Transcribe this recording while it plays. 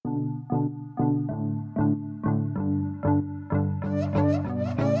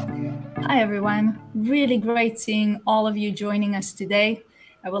Hi, everyone. Really great seeing all of you joining us today.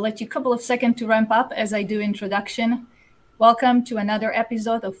 I will let you a couple of seconds to ramp up as I do introduction. Welcome to another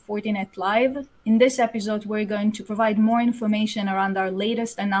episode of Fortinet Live. In this episode, we're going to provide more information around our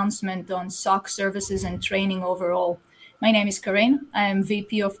latest announcement on SOC services and training overall. My name is Karen. I am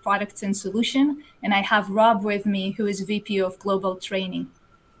VP of Products and Solution, and I have Rob with me, who is VP of Global Training.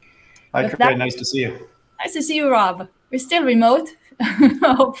 Hi, Karen. Nice to see you. Nice to see you, Rob. We're still remote.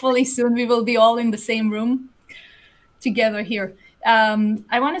 Hopefully soon we will be all in the same room together here.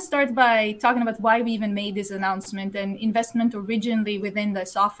 I want to start by talking about why we even made this announcement and investment originally within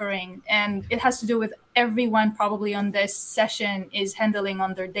this offering. And it has to do with everyone probably on this session is handling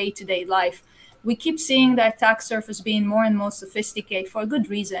on their day-to-day life. We keep seeing the attack surface being more and more sophisticated for a good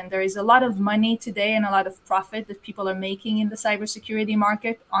reason. There is a lot of money today and a lot of profit that people are making in the cybersecurity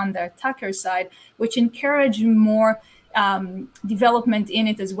market on the attacker side, which encourage more development in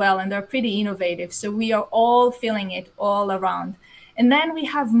it as well. And they're pretty innovative. So we are all feeling it all around. And then we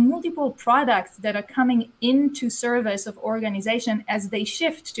have multiple products that are coming into service of organization as they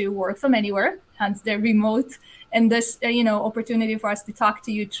shift to work from anywhere, hence they're remote. And this, opportunity for us to talk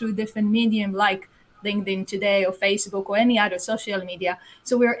to you through different medium like LinkedIn today or Facebook or any other social media.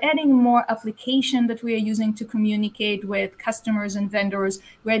 So we're adding more application that we are using to communicate with customers and vendors.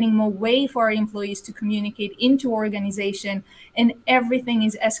 We're adding more way for our employees to communicate into organization, and everything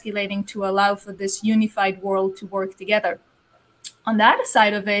is escalating to allow for this unified world to work together. On the other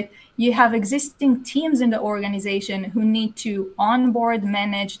side of it, you have existing teams in the organization who need to onboard,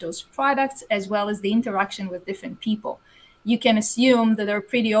 manage those products, as well as the interaction with different people. You can assume that they're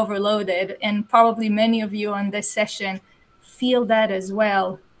pretty overloaded, and probably many of you on this session feel that as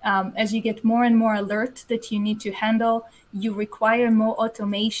well. As you get more and more alert that you need to handle, you require more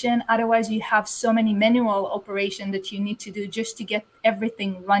automation. Otherwise, you have so many manual operation that you need to do just to get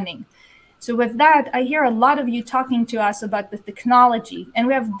everything running. So with that, I hear a lot of you talking to us about the technology, and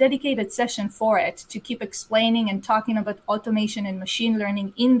we have a dedicated session for it to keep explaining and talking about automation and machine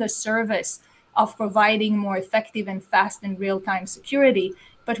learning in the service of providing more effective and fast and real-time security.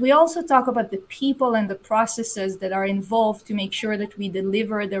 But we also talk about the people and the processes that are involved to make sure that we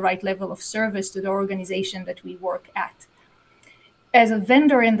deliver the right level of service to the organization that we work at. As a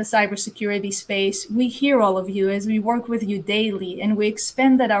vendor in the cybersecurity space, we hear all of you as we work with you daily, and we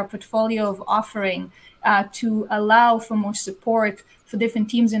expanded our portfolio of offering to allow for more support for different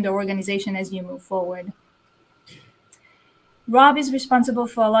teams in the organization as you move forward. Rob is responsible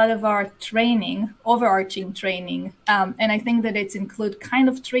for a lot of our training, overarching training, and I think that it's include kind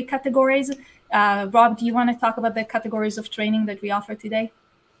of three categories. Rob, do you want to talk about the categories of training that we offer today?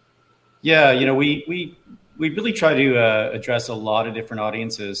 Yeah, we really try to address a lot of different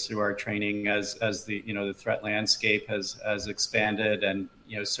audiences through our training as the the threat landscape has expanded, and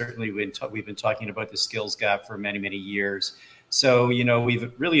certainly we've been talking about the skills gap for many years. So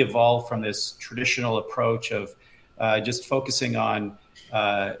we've really evolved from this traditional approach of just focusing on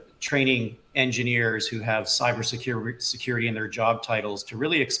training engineers who have cybersecurity in their job titles to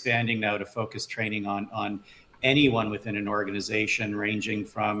really expanding now to focus training on anyone within an organization, ranging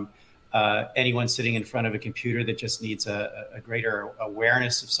from anyone sitting in front of a computer that just needs a greater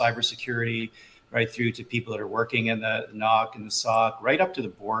awareness of cybersecurity, right through to people that are working in the NOC and the SOC, right up to the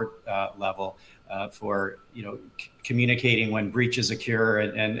board level for communicating when breaches occur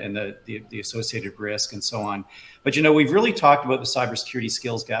and the associated risk and so on. But we've really talked about the cybersecurity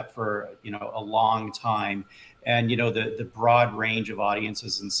skills gap for a long time, and the broad range of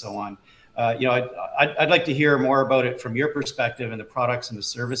audiences and so on. I'd like to hear more about it from your perspective and the products and the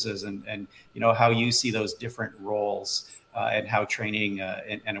services, and how you see those different roles and how training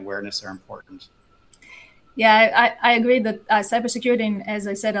and awareness are important. Yeah, I agree that cybersecurity, and as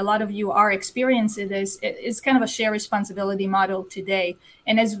I said, a lot of you are experiencing this, is kind of a shared responsibility model today.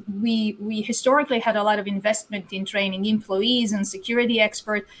 And as we historically had a lot of investment in training employees and security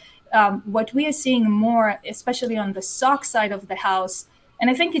experts, what we are seeing more, especially on the SOC side of the house, and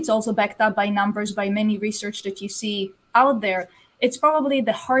I think it's also backed up by numbers, by many research that you see out there, it's probably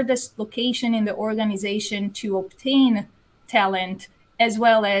the hardest location in the organization to obtain talent, as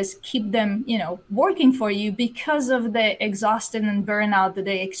well as keep them, working for you because of the exhaustion and burnout that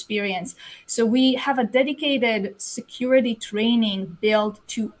they experience. So we have a dedicated security training built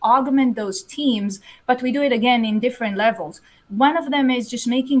to augment those teams, but we do it again in different levels. One of them is just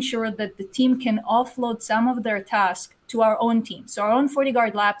making sure that the team can offload some of their tasks to our own team. So our own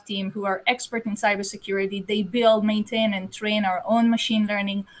FortiGuard Lab team, who are expert in cybersecurity, they build, maintain, and train our own machine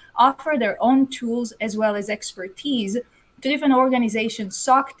learning, offer their own tools as well as expertise to different organizations'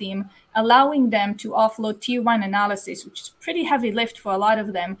 SOC team, allowing them to offload tier one analysis, which is pretty heavy lift for a lot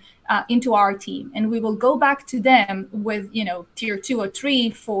of them, into our team. And we will go back to them with, tier 2 or 3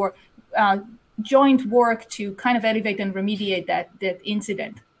 for joint work to kind of elevate and remediate that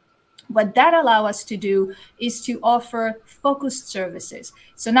incident. What that allows us to do is to offer focused services.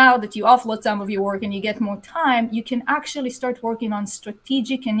 So now that you offload some of your work and you get more time, you can actually start working on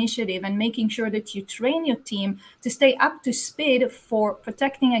strategic initiative and making sure that you train your team to stay up to speed for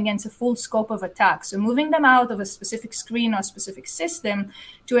protecting against a full scope of attack. So moving them out of a specific screen or a specific system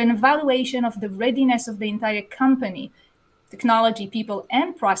to an evaluation of the readiness of the entire company, technology, people,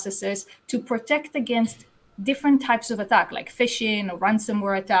 and processes to protect against different types of attack, like phishing or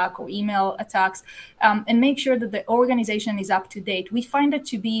ransomware attack or email attacks, and make sure that the organization is up to date. We find it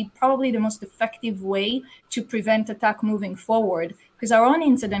to be probably the most effective way to prevent attack moving forward, because our own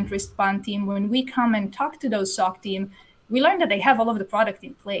incident response team, when we come and talk to those SOC team, we learn that they have all of the product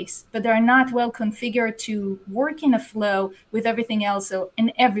in place, but they're not well configured to work in a flow with everything else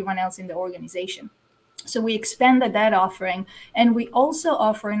and everyone else in the organization. So we expanded that offering, and we also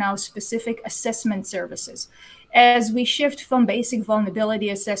offer now specific assessment services. As we shift from basic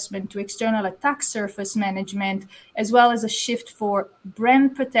vulnerability assessment to external attack surface management, as well as a shift for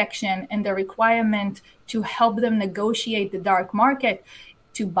brand protection and the requirement to help them negotiate the dark market,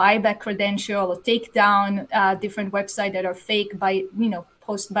 to buy back credential or take down different websites that are fake by,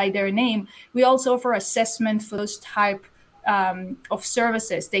 post by their name, we also offer assessment for those type of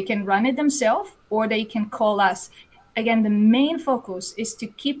services. They can run it themselves or they can call us. Again, the main focus is to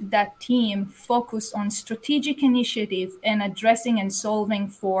keep that team focused on strategic initiatives and addressing and solving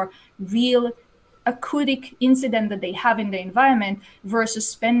for real acoustic incident that they have in the environment versus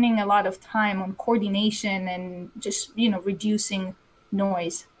spending a lot of time on coordination and just, reducing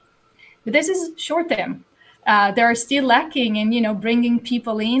noise. But this is short term. They are still lacking in, bringing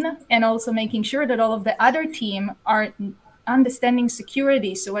people in and also making sure that all of the other team are understanding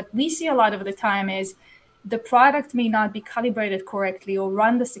security. So what we see a lot of the time is the product may not be calibrated correctly or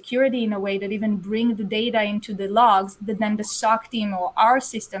run the security in a way that even bring the data into the logs that then the SOC team or our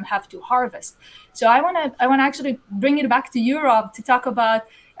system have to harvest. So I want to actually bring it back to Europe to talk about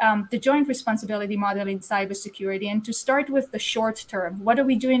the joint responsibility model in cybersecurity, and to start with the short term. What are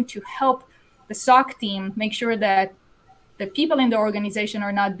we doing to help the SOC team make sure that the people in the organization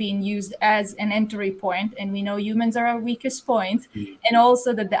are not being used as an entry point, and we know humans are our weakest point, and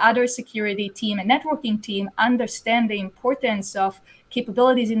also that the other security team and networking team understand the importance of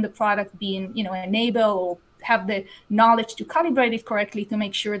capabilities in the product being, enabled or have the knowledge to calibrate it correctly to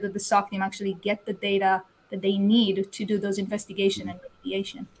make sure that the SOC team actually get the data that they need to do those investigation and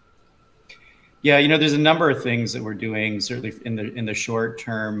remediation. Yeah, there's a number of things that we're doing certainly in the short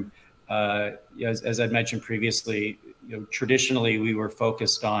term. As I mentioned previously, traditionally we were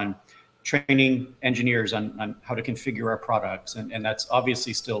focused on training engineers on how to configure our products, and that's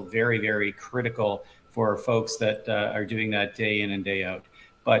obviously still very, very critical for folks that are doing that day in and day out.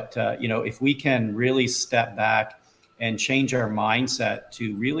 But if we can really step back and change our mindset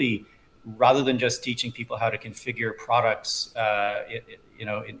to really, rather than just teaching people how to configure products,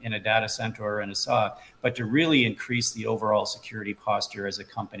 in a data center or in a SOC, but to really increase the overall security posture as a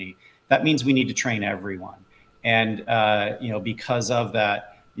company, that means we need to train everyone. And, because of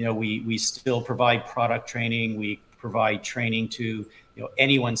that, we still provide product training. We provide training to,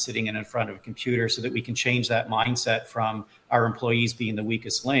 anyone sitting in front of a computer so that we can change that mindset from our employees being the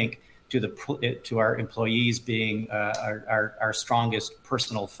weakest link to our employees being our strongest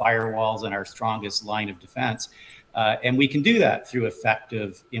personal firewalls and our strongest line of defense. And we can do that through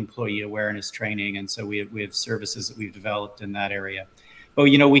effective employee awareness training. And so we have services that we've developed in that area. But,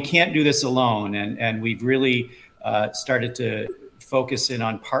 we can't do this alone. And we've really started to focus in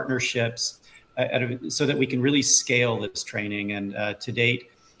on partnerships so that we can really scale this training. And to date,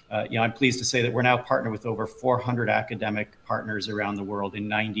 I'm pleased to say that we're now partnered with over 400 academic partners around the world in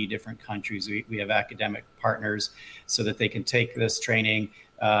 90 different countries. We have academic partners so that they can take this training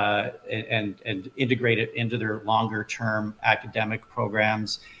and integrate it into their longer term academic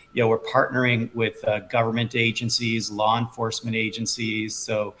programs. We're partnering with government agencies, law enforcement agencies,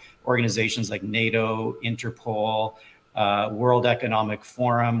 so organizations like NATO, Interpol, World Economic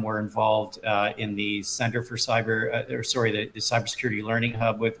Forum. We're involved in the Center for the Cybersecurity Learning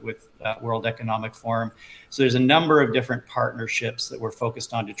Hub with World Economic Forum. So there's a number of different partnerships that we're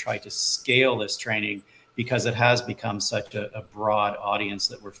focused on to try to scale this training, because it has become such a broad audience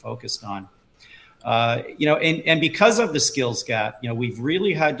that we're focused on. And because of the skills gap, we've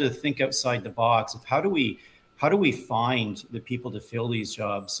really had to think outside the box of how do we find the people to fill these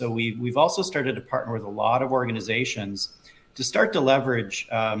jobs. So we've also started to partner with a lot of organizations to start to leverage,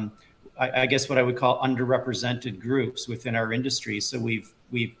 I guess what I would call underrepresented groups within our industry. So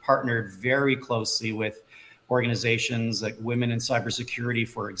we've partnered very closely with organizations like Women in Cybersecurity,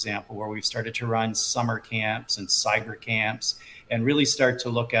 for example, where we've started to run summer camps and cyber camps, and really start to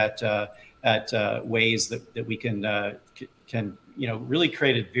look at ways that we can really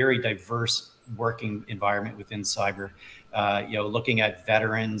create a very diverse working environment within cyber. Looking at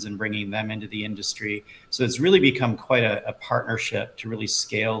veterans and bringing them into the industry. So it's really become quite a partnership to really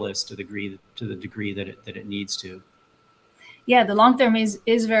scale this to the degree that it needs to. Yeah, the long term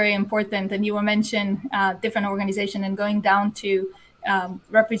is very important. And you were mentioning different organizations and going down to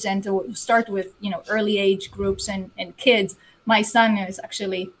represent or start with early age groups and kids. My son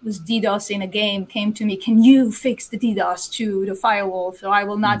was DDoS in a game, came to me, can you fix the DDoS to the firewall so I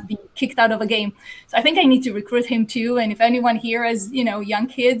will not be kicked out of a game? So I think I need to recruit him too. And if anyone here has, young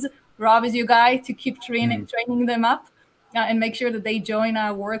kids, Rob is your guy to keep training them up and make sure that they join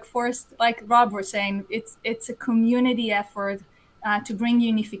our workforce. Like Rob was saying, it's a community effort to bring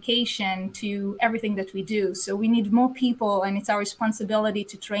unification to everything that we do. So we need more people, and it's our responsibility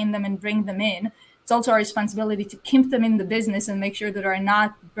to train them and bring them in. It's also our responsibility to keep them in the business and make sure that they're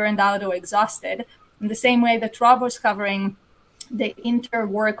not burned out or exhausted. In the same way that Rob was covering the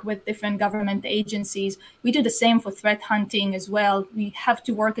inter-work with different government agencies, we do the same for threat hunting as well. We have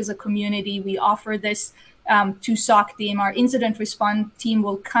to work as a community. We offer this to SOC team. Our incident response team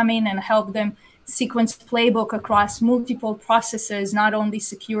will come in and help them sequence playbook across multiple processes, not only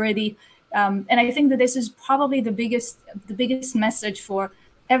security. And I think that this is probably the biggest message for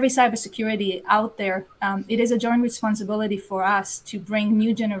every cybersecurity out there. It is a joint responsibility for us to bring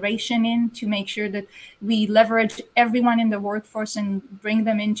new generation in, to make sure that we leverage everyone in the workforce and bring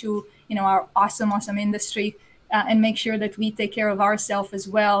them into our awesome industry, and make sure that we take care of ourselves as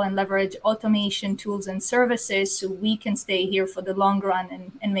well and leverage automation tools and services so we can stay here for the long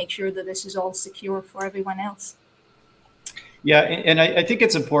run and make sure that this is all secure for everyone else. Yeah, and I think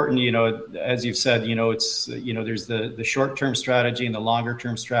it's important, as you've said, it's, there's the short-term strategy and the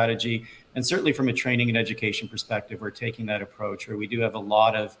longer-term strategy. And certainly from a training and education perspective, we're taking that approach where we do have a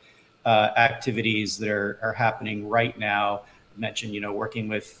lot of activities that are happening right now. I mentioned, working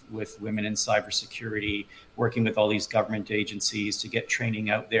with women in cybersecurity, working with all these government agencies to get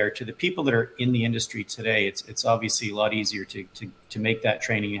training out there to the people that are in the industry today. It's obviously a lot easier to make that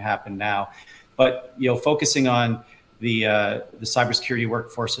training happen now. But, focusing on the cybersecurity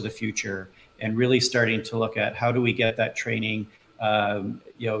workforce of the future, and really starting to look at how do we get that training,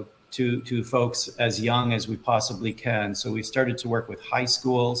 to folks as young as we possibly can. So we've started to work with high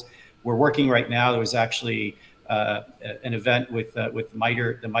schools. We're working right now. There was actually an event with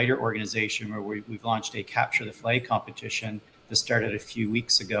MITRE, the MITRE organization, where we've launched a Capture the Flag competition that started a few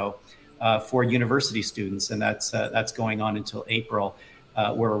weeks ago for university students, and that's going on until April.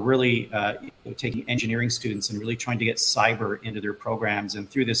 Where we're really taking engineering students and really trying to get cyber into their programs. And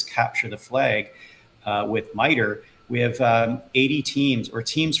through this Capture the Flag with MITRE, we have 80 teams or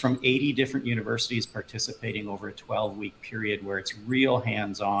teams from 80 different universities participating over a 12-week period where it's real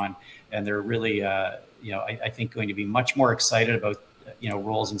hands-on. And they're really, I think, going to be much more excited about,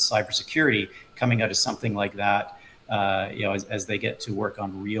 roles in cybersecurity coming out of something like that, as they get to work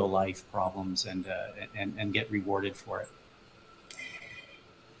on real life problems and get rewarded for it.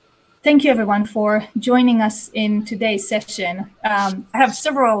 Thank you, everyone, for joining us in today's session. I have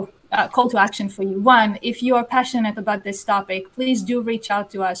several call to action for you. One, if you are passionate about this topic, please do reach out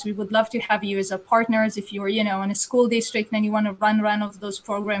to us. We would love to have you as our partners. If you're, in a school district and you want to run of those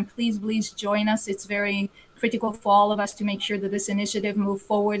programs, please join us. It's very critical for all of us to make sure that this initiative move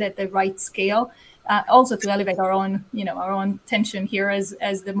forward at the right scale. Also to elevate our own tension here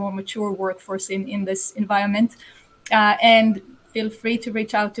as the more mature workforce in this environment. And feel free to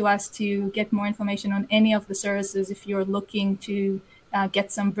reach out to us to get more information on any of the services if you're looking to get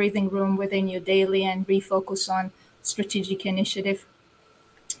some breathing room within your daily and refocus on strategic initiative.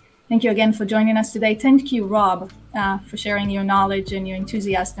 Thank you again for joining us today. Thank you, Rob, for sharing your knowledge and your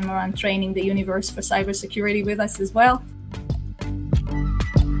enthusiasm around training the universe for cybersecurity with us as well.